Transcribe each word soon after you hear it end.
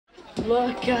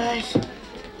Look, guys,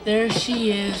 there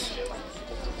she is.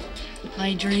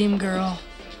 My dream girl.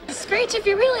 Screech, if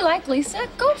you really like Lisa,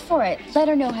 go for it. Let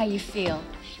her know how you feel.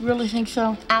 You really think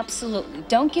so? Absolutely.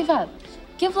 Don't give up.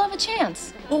 Give love a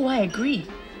chance. Oh, I agree.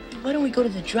 Why don't we go to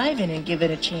the drive-in and give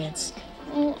it a chance?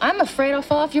 Well, I'm afraid I'll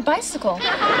fall off your bicycle.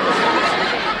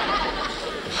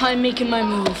 I'm making my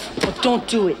move. Oh, don't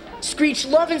do it. Screech,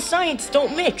 love and science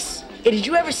don't mix. Hey, did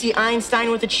you ever see Einstein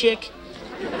with a chick?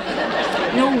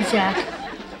 No, Zack.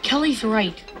 Kelly's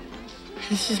right.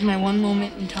 This is my one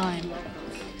moment in time.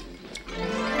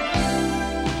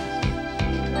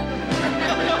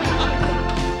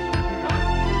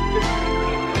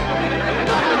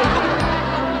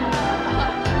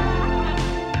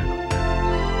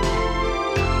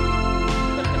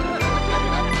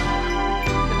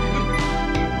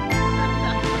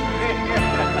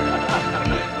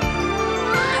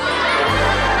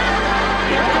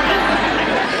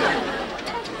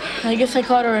 I guess I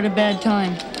caught her at a bad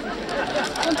time.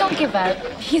 Well, don't give up.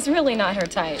 He's really not her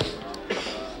type.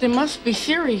 They must be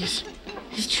serious.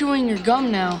 He's chewing your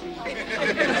gum now.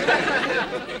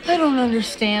 I don't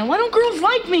understand. Why don't girls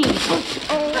like me?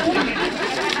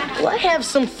 Well, I have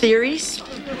some theories.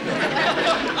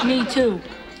 Me too.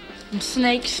 And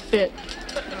snake spit.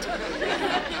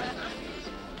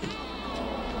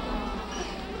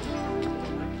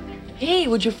 Hey,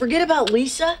 would you forget about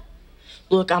Lisa?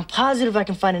 Look, I'm positive I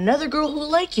can find another girl who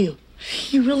will like you.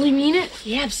 You really mean it?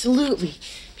 Yeah, absolutely.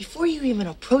 Before you even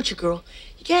approach a girl,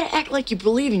 you gotta act like you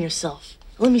believe in yourself.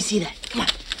 Let me see that. Come on.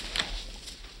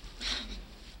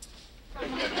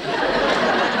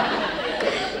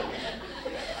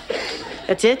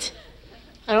 That's it?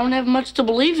 I don't have much to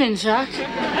believe in, Zack.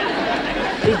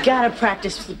 You gotta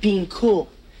practice with being cool.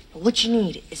 And what you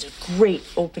need is a great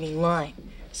opening line.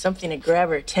 Something to grab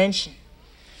her attention.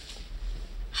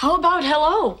 How about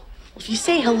hello? If you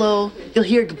say hello, you'll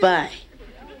hear goodbye.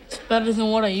 It's better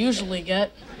than what I usually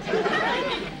get.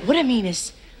 What I mean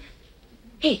is,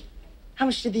 hey, how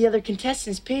much did the other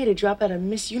contestants pay to drop out of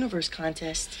Miss Universe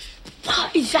contest?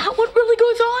 Is that what really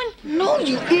goes on? No,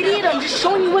 you idiot. I'm just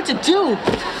showing you what to do.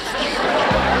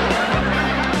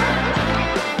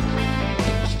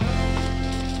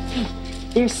 Hey,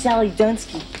 there's Sally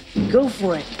Dunsky. Go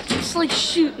for it. It's like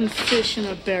shooting fish in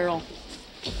a barrel.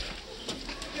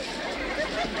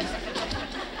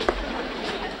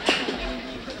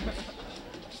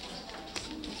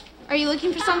 Are you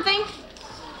looking for something?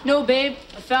 No, babe.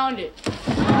 I found it.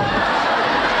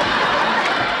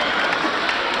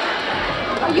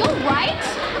 Are you all right?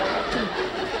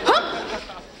 Huh?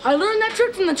 I learned that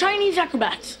trick from the Chinese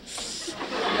acrobats.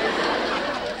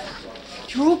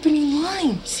 Your opening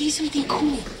line. Say something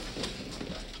cool.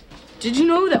 Did you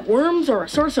know that worms are a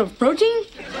source of protein?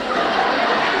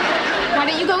 Why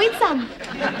don't you go eat some?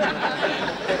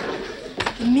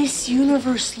 The Miss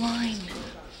Universe line.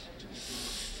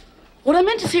 What I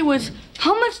meant to say was,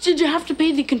 how much did you have to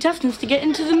pay the contestants to get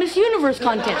into the Miss Universe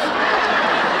contest?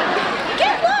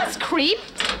 Get lost, creep.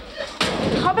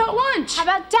 How about lunch? How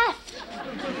about death?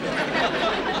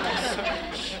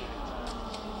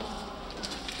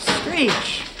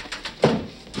 Screech.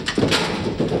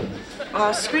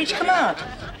 Screech, come out.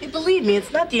 Hey, believe me,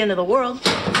 it's not the end of the world.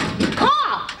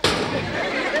 Ah!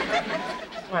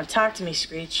 Come on, talk to me,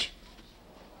 Screech.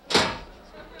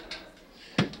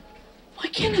 Why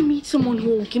can't I meet someone who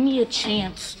will give me a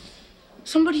chance?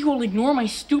 Somebody who will ignore my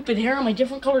stupid hair and my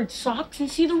different colored socks and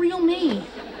see the real me.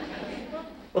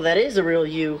 Well, that is a real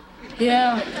you.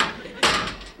 Yeah.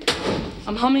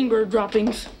 I'm hummingbird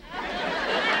droppings.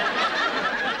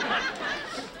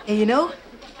 Hey, you know,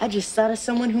 I just thought of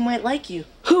someone who might like you.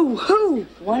 Who? Who?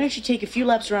 Why don't you take a few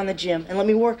laps around the gym and let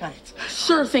me work on it?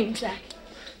 Sure thing, Zack.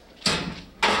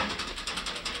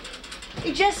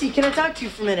 Hey, Jesse, can I talk to you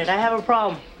for a minute? I have a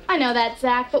problem. I know that,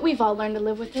 Zack, but we've all learned to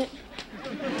live with it.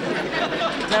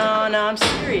 No, I'm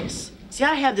serious. See,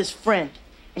 I have this friend,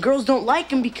 and girls don't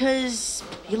like him because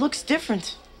he looks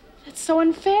different. That's so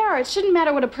unfair. It shouldn't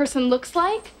matter what a person looks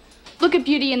like. Look at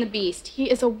Beauty and the Beast. He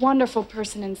is a wonderful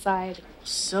person inside.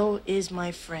 So is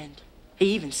my friend. He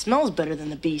even smells better than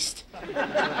the Beast.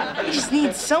 He just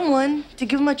needs someone to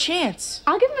give him a chance.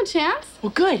 I'll give him a chance.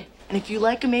 Well, good. And if you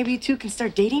like him, maybe you two can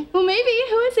start dating? Well, maybe.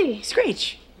 Who is he?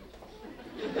 Screech.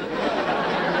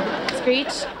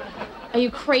 Screech? Are you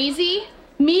crazy?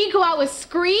 Me go out with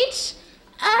Screech?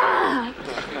 Ah!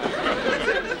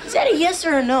 Is that a yes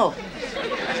or a no?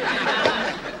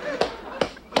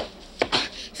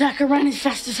 Zack, I ran as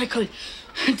fast as I could.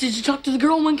 Did you talk to the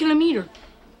girl? When can I meet her?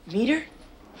 Meet her?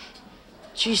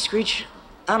 Gee, Screech,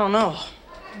 I don't know.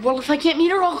 Well, if I can't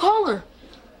meet her, I'll call her.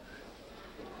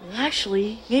 Well,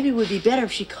 actually, maybe it would be better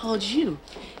if she called you.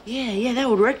 Yeah, that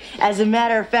would work. As a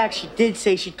matter of fact, she did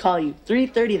say she'd call you.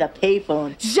 3:30, the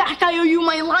payphone. Zack, I owe you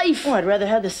my life. Oh, I'd rather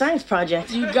have the science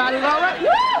project. You got it all right.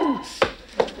 Woo!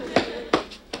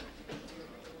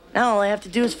 Now all I have to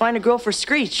do is find a girl for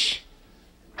Screech.